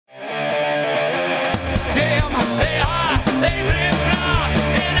They flip-flop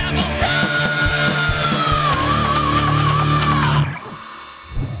and applesauce.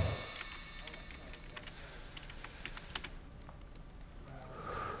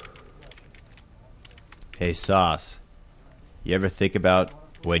 Hey, Sauce. You ever think about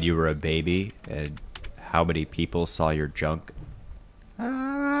when you were a baby and how many people saw your junk?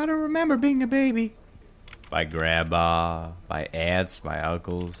 I don't remember being a baby. My grandma, my aunts, my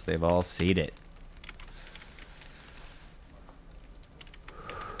uncles, they've all seen it.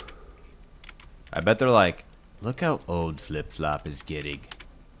 I bet they're like, look how old Flipflop is getting.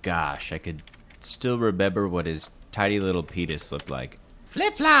 Gosh, I could still remember what his tiny little penis looked like.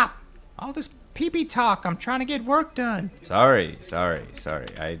 Flip-flop! All this pee-pee talk, I'm trying to get work done. Sorry.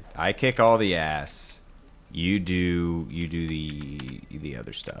 I kick all the ass. You do the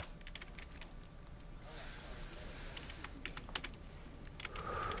other stuff.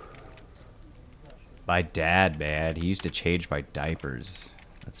 My dad, man, he used to change my diapers.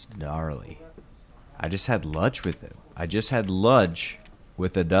 That's gnarly. I just had lunch with him. I just had lunch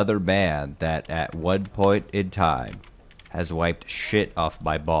with another man that at one point in time has wiped shit off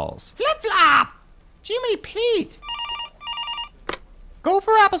my balls. Flip-flop! Jiminy Pete! Go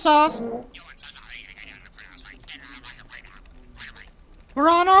for applesauce. We're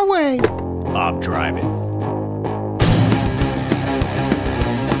on our way. I'm driving.